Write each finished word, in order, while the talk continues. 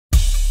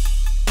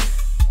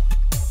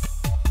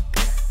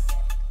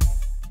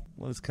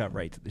let's cut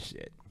right to the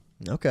shit.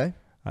 Okay.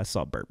 I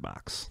saw Bird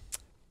Box.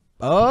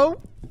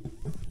 Oh.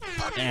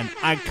 And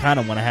I kind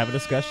of want to have a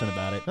discussion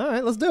about it. All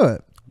right, let's do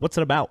it. What's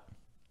it about?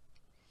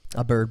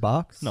 A Bird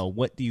Box? No,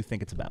 what do you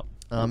think it's about?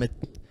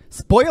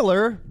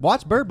 Spoiler,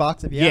 watch Bird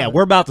Box if you haven't.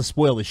 We're about to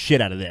spoil the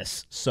shit out of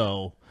this.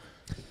 So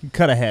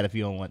cut ahead if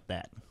you don't want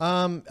that.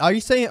 Are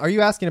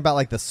you asking about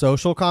like the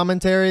social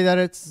commentary that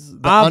it's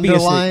the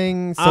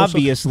underlying social...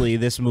 Obviously,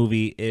 this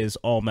movie is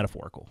all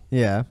metaphorical.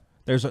 Yeah.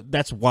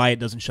 That's why it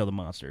doesn't show the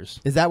monsters.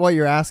 Is that what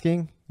you're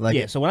asking? Like,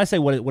 yeah, so when I say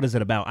what is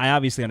it about, I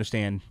obviously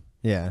understand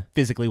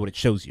physically what it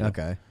shows you.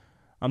 Okay.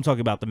 I'm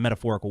talking about the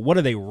metaphorical. What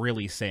are they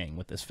really saying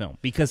with this film?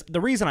 Because the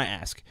reason I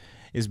ask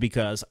is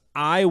because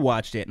I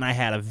watched it and I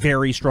had a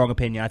very strong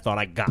opinion. I thought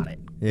I got it.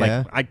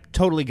 Yeah. Like, I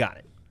totally got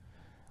it.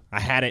 I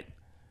had it.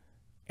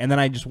 And then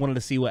I just wanted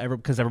to see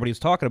because everybody was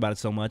talking about it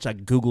so much, I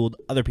Googled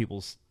other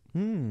people's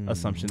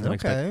assumptions and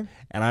expectations.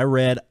 And I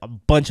read a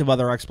bunch of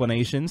other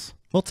explanations.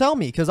 Well, tell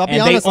me, because I'll be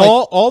and honest.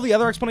 All the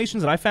other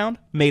explanations that I found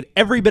made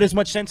every bit as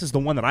much sense as the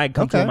one that I had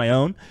come to on my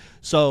own.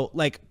 So,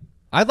 like,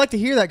 I'd like to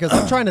hear that because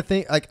I'm trying to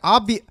think. Like,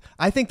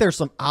 I think there's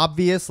some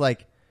obvious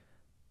like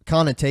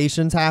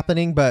connotations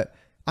happening, but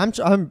I'm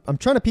trying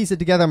to piece it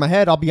together in my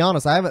head. I'll be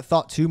honest. I haven't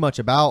thought too much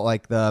about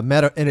like the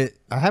meta, and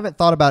I haven't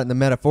thought about it in the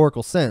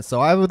metaphorical sense.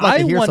 So I would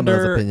like to hear some of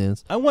those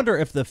opinions. I wonder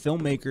if the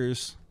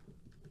filmmakers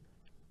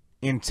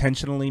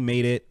intentionally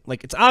made it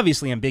like it's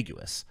obviously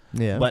ambiguous.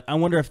 Yeah. But I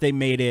wonder if they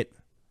made it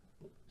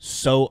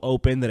so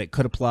open that it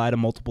could apply to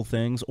multiple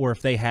things, or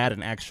if they had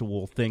an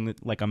actual thing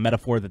that, like a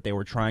metaphor that they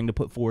were trying to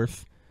put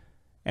forth,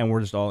 and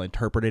we're just all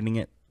interpreting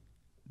it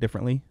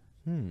differently.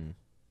 Do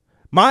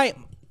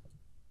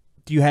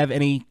you have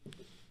any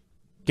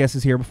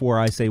guesses here before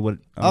I say what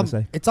I'm going to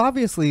say? It's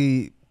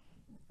obviously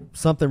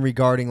something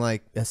regarding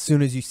like as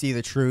soon as you see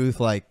the truth,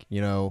 like,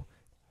 you know,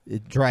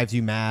 it drives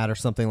you mad or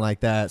something like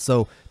that.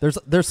 So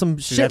there's some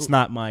shit. That's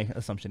not my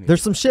assumption either.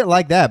 There's some shit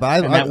like that,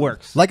 but that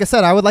works. Like I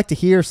said, I would like to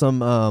hear some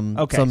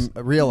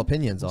real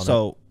opinions on it.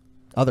 So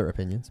other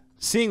opinions.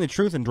 Seeing the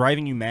truth and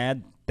driving you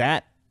mad,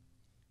 that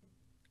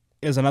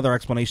is another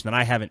explanation that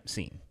I haven't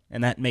seen,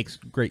 and that makes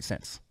great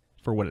sense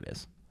for what it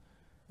is.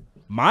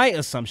 My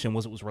assumption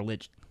was it was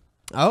religion.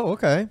 Oh,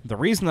 okay. The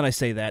reason that I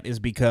say that is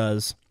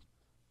because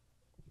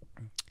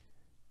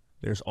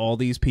there's all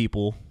these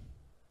people.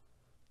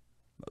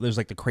 There's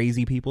like the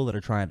crazy people that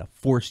are trying to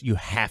force you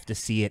have to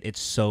see it. It's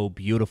so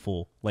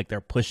beautiful. Like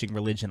they're pushing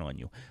religion on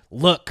you.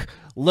 Look,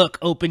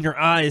 open your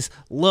eyes,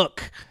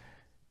 look.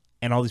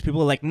 And all these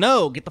people are like,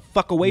 no, get the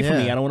fuck away from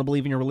me. I don't want to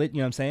believe in your religion.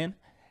 You know what I'm saying?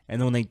 And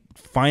then when they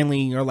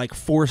finally are like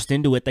forced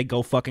into it, they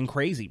go fucking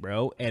crazy,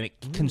 bro. And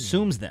it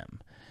consumes them.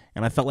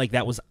 And I felt like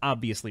that was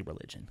obviously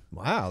religion.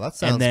 Wow, that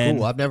sounds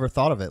cool. I've never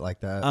thought of it like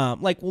that.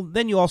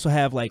 Then you also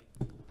have like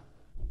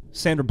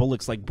Sandra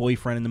Bullock's like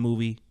boyfriend in the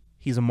movie.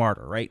 He's a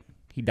martyr, right?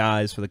 He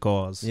dies for the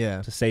cause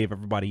to save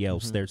everybody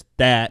else. There's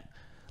that.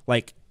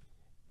 Like,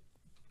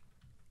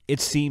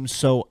 it seems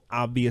so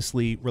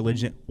obviously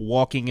religion.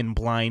 Walking in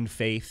blind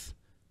faith.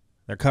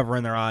 They're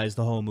covering their eyes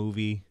the whole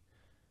movie.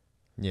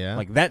 Yeah.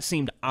 Like, that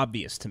seemed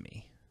obvious to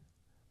me.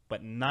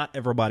 But not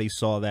everybody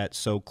saw that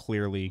so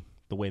clearly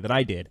the way that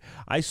I did.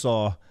 I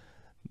saw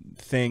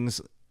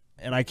things,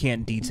 and I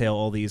can't detail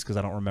all these because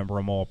I don't remember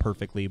them all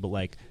perfectly, but,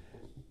 like,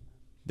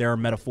 there are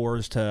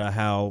metaphors to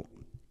how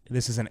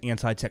this is an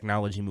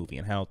anti-technology movie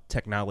and how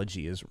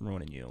technology is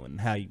ruining you,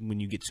 and how when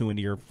you get too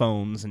into your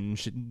phones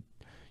and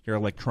your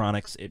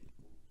electronics, it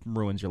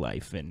ruins your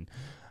life. And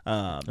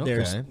I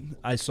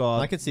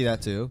could see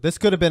that too. This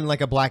could have been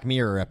like a Black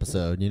Mirror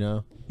episode, you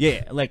know?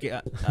 Yeah, like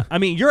I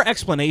mean, your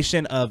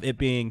explanation of it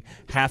being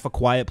half A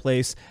Quiet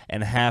Place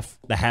and half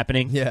The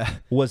Happening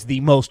was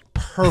the most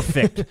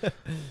perfect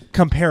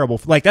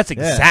comparable. Like that's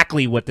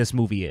exactly what this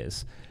movie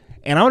is.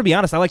 And I'm gonna be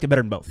honest, I liked it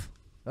better than both.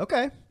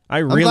 Okay.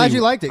 I'm glad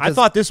you liked it. I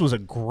thought this was a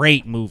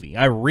great movie.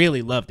 I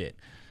really loved it.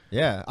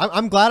 Yeah,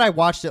 I'm glad I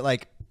watched it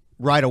like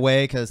right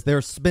away because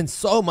there's been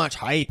so much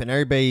hype and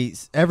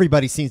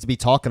everybody seems to be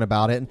talking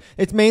about it. And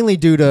it's mainly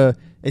due to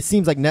it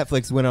seems like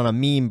Netflix went on a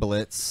meme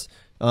blitz.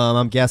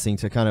 I'm guessing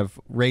to kind of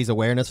raise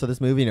awareness for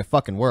this movie, and it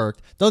fucking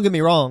worked. Don't get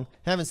me wrong,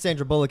 having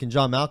Sandra Bullock and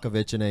John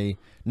Malkovich in a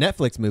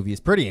Netflix movie is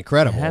pretty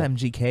incredible. It had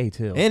MGK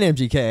too, and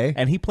MGK,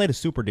 and he played a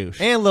super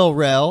douche, and Lil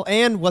Rel,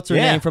 and what's her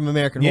name from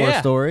American Horror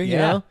Story, you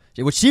know,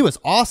 which she was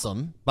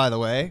awesome, by the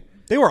way.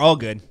 They were all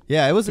good.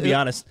 Yeah, it was. To be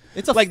honest,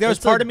 it's like there was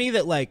part of me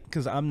that like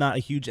because I'm not a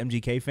huge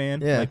MGK fan.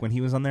 Yeah. Like when he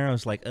was on there, I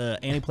was like,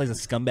 and he plays a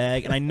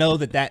scumbag, and I know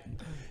that.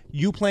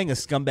 You playing a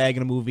scumbag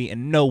in a movie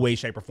in no way,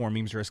 shape, or form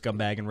means you're a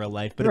scumbag in real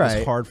life. But it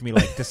was hard for me to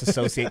like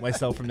disassociate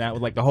myself from that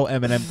with like the whole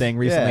Eminem thing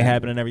recently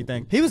happened and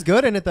everything. He was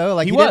good in it though.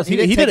 Like he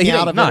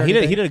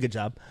did a good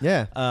job.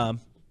 Yeah.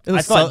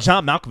 I thought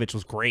John Malkovich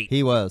was great.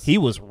 He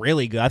was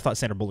really good. I thought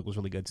Sandra Bullock was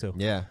really good too.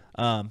 Yeah.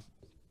 I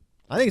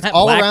think it's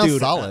all around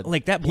solid.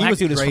 Like that black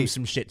dude is from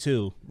some shit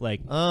too.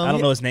 Like I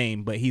don't know his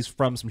name, but he's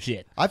from some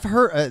shit. I've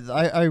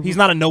heard. He's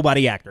not a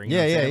nobody actor.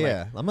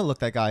 Yeah. I'm gonna look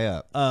that guy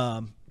up.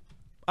 I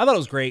thought it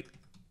was great.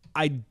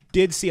 I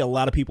did see a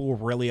lot of people were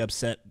really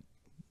upset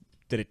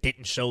that it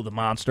didn't show the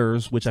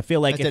monsters, which I feel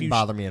like That didn't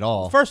bother me at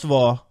all. First of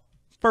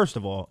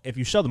all, if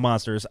you show the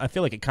monsters, I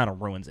feel like it kind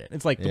of ruins it.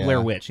 It's like the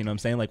Blair Witch, you know what I'm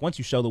saying? Like once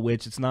you show the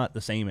witch, it's not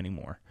the same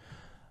anymore.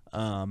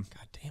 God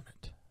damn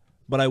it.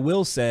 But I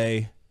will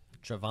say,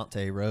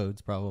 Trevante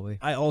Rhodes, probably.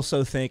 I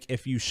also think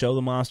if you show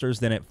the monsters,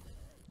 then it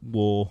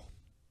will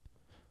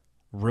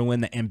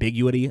ruin the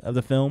ambiguity of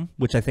the film,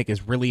 which I think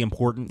is really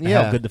important to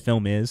how good the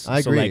film is. I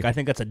agree. So, like, I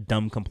think that's a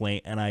dumb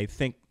complaint, and I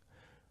think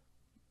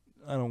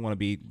I don't want to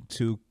be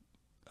too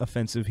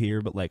offensive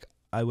here, but like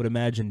I would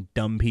imagine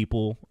dumb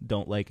people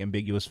don't like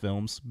ambiguous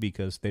films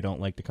because they don't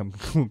like to come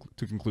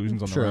to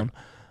conclusions on their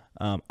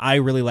own. I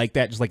really like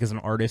that, just like as an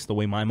artist, the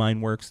way my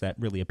mind works, that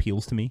really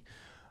appeals to me.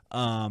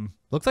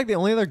 Looks like the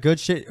only other good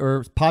shit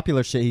or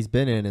popular shit he's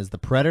been in is The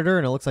Predator,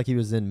 and it looks like he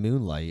was in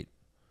Moonlight.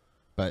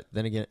 But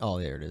then again, oh,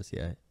 there it is,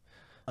 yeah.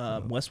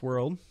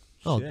 Westworld.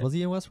 Oh, Shit. was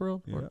he in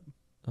Westworld? Yeah.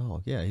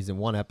 Oh, yeah, he's in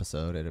one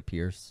episode, it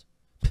appears.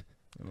 I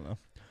don't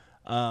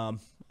know.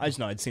 I just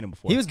know I'd seen him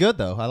before. He was good,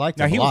 though. I liked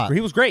him a lot. He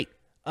was great.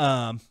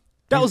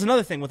 That was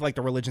another thing with like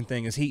the religion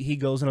thing is he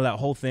goes into that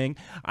whole thing.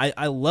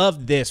 I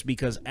loved this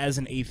because as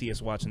an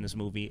atheist watching this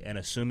movie and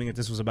assuming that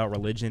this was about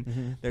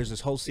religion, there's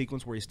this whole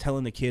sequence where he's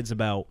telling the kids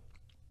about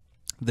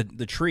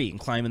the tree and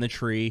climbing the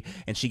tree,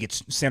 and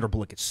Sandra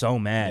Bullock gets so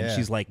mad. Yeah.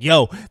 She's like,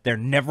 yo, they're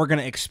never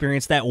gonna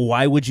experience that.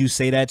 Why would you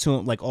say that to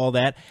him? Like all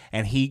that.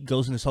 And he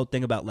goes in this whole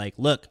thing about like,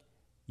 look,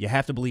 you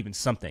have to believe in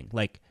something.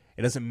 Like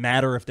it doesn't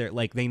matter if they're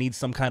like they need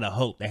some kind of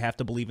hope. They have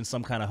to believe in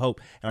some kind of hope.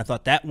 And I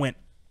thought that went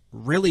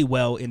really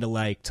well into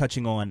like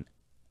touching on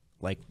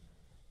like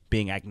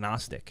being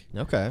agnostic.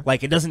 Okay.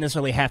 Like it doesn't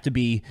necessarily have to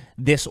be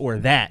this or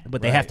that,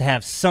 but they have to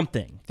have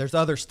something. There's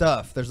other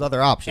stuff. There's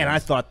other options. And I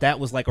thought that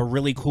was like a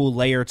really cool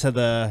layer to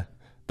the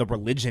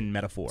religion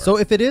metaphor. So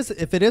if it is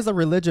a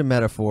religion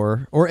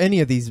metaphor or any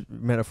of these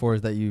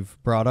metaphors that you've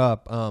brought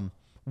up,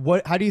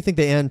 how do you think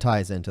the end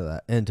ties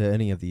into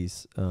any of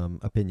these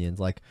opinions?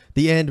 Like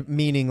the end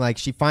meaning like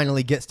she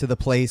finally gets to the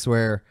place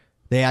where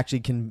they actually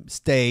can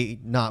stay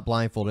not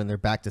blindfolded and they're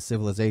back to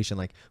civilization.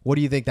 Like, what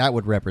do you think that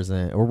would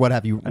represent? Or what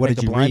did you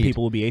the blind read?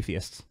 people will be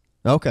atheists.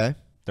 Okay.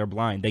 They're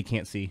blind. They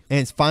can't see.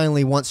 And it's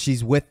finally once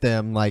she's with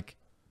them, like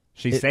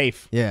she's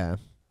safe. Yeah.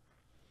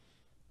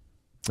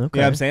 Okay. You know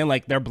what I'm saying?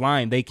 Like they're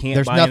blind. They can't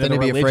There's buy nothing into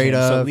the to be religion. afraid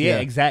of. So, yeah,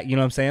 exactly. You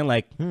know what I'm saying?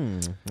 Like,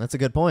 that's a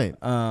good point.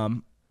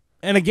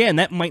 and again,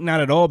 that might not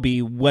at all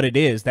be what it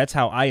is. That's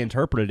how I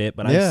interpreted it,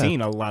 but I've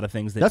seen a lot of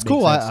things that That's make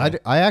cool. sense,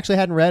 I actually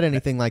hadn't read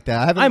anything like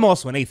that. I'm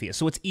also an atheist,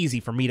 so it's easy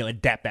for me to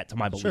adapt that to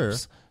my beliefs. Sure.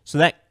 So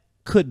that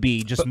could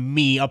be just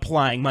me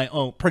applying my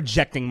own,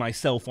 projecting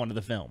myself onto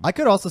the film. I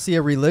could also see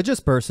a religious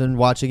person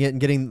watching it and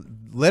getting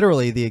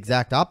literally the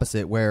exact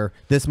opposite, where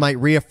this might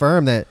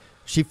reaffirm that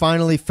she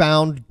finally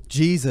found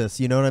Jesus.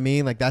 You know what I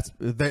mean? Like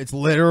it's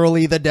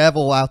literally the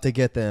devil out to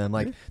get them.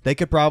 Like they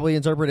could probably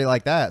interpret it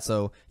like that.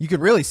 So you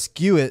could really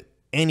skew it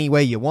any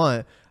way you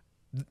want.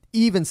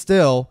 Even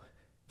still,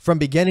 from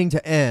beginning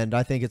to end,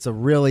 I think it's a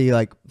really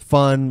like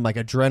fun, like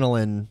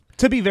adrenaline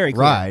to be very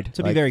clear, ride.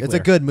 To be very clear, it's a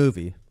good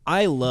movie.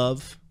 I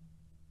love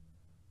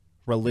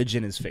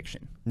religion is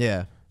fiction.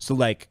 Yeah. So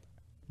like,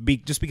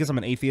 just because I'm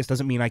an atheist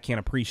doesn't mean I can't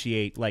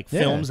appreciate like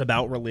films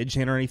about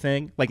religion or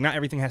anything. Like not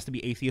everything has to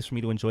be atheist for me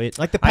to enjoy it.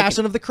 Like The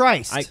Passion of the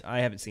Christ. I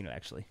haven't seen it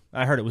actually.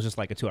 I heard it was just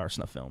like a 2-hour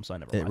snuff film, so I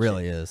never watched it. It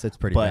really is. It's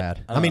pretty But,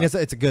 bad. I mean, it's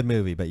a good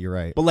movie, but you're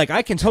right. But like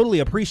I can totally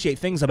appreciate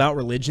things about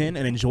religion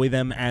and enjoy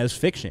them as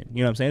fiction.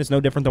 You know what I'm saying? It's no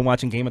different than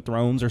watching Game of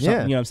Thrones or something.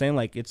 Yeah. You know what I'm saying?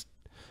 Like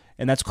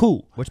and that's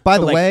cool. Which, by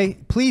So, the like, way,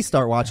 please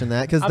start watching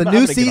that because the I'm new gonna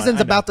get on it. season's I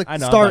know. about to I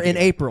know, I'm start about to in get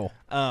on it. April.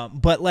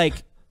 But like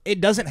it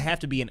doesn't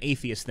have to be an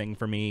atheist thing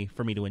for me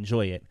to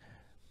enjoy it.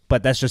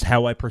 But that's just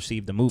how I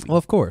perceive the movie. Well,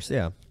 of course,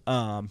 yeah.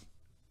 I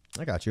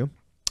got you.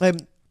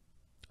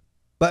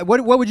 But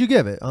what would you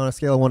give it on a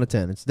scale of 1 to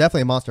 10? It's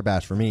definitely a monster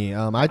bash for me.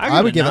 I would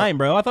give it a give 9,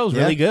 bro. I thought it was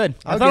Yeah? really good.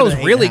 I I would thought it give was it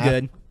an really 8.5.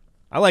 good.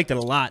 I liked it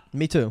a lot.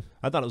 Me too.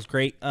 I thought it was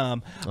great. yeah.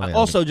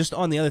 Also, just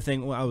on the other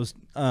thing, when I was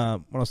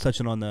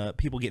touching on the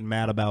people getting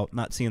mad about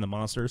not seeing the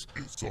monsters,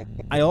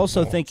 I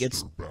also think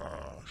it's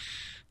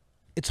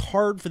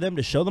hard for them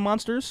to show the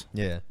monsters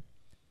Yeah.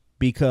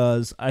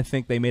 because I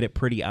think they made it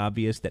pretty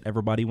obvious that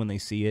everybody, when they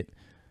see it,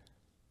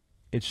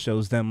 it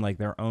shows them like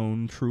their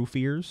own true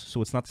fears.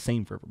 So it's not the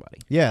same for everybody.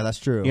 Yeah, that's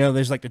true. You know,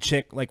 there's like the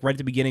chick, like right at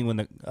the beginning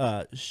when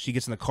she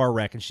gets in the car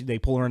wreck and they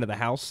pull her into the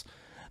house.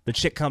 The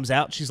chick comes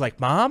out. She's like,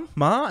 "Mom,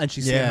 Ma," and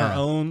she's seeing her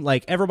own.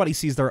 Like everybody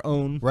sees their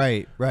own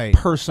right,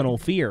 personal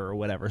fear or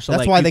whatever. So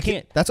that's like, why you they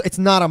can't. It's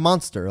not a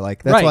monster.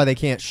 Like that's why they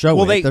can't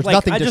show it. There's like,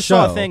 nothing I to just show.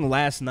 saw a thing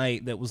last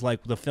night that was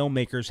like the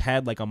filmmakers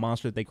had like a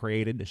monster that they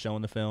created to show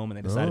in the film, and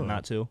they decided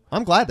not to.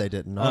 I'm glad they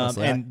didn't.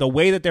 Honestly, and the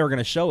way that they were going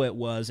to show it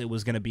was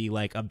going to be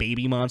like a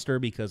baby monster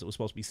because it was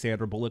supposed to be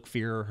Sandra Bullock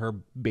fear her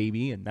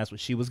baby, and that's what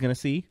she was going to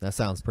see. that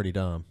sounds pretty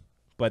dumb.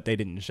 But they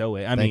didn't show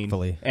it.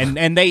 Thankfully.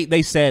 And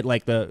they said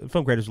like the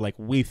film creators were like,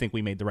 we think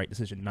we made the right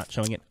decision not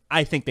showing it.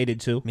 I think they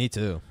did too. Me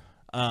too.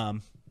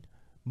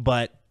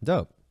 But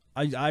Dope.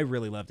 I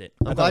really loved it.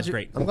 I thought it was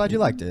great. I'm glad you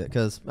liked it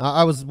because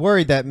I was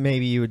worried that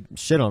maybe you would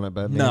shit on it,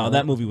 but maybe No, not.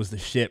 that movie was the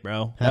shit,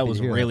 bro. Happy That was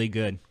to hear really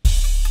good.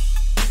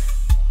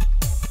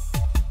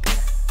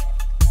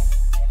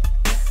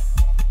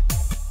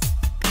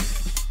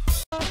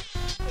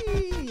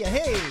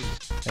 Hey.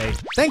 Hey.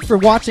 Thanks for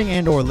watching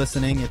and or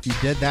listening if you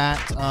did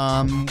that.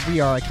 We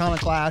are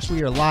Iconoclash.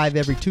 We are live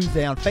every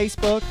Tuesday on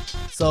Facebook.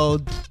 So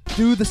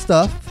do the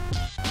stuff.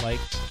 Like,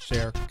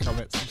 share,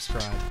 comment,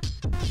 subscribe.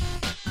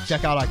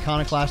 Check out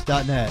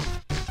iconoclash.net.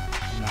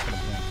 I'm not going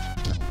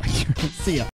to blink. See ya.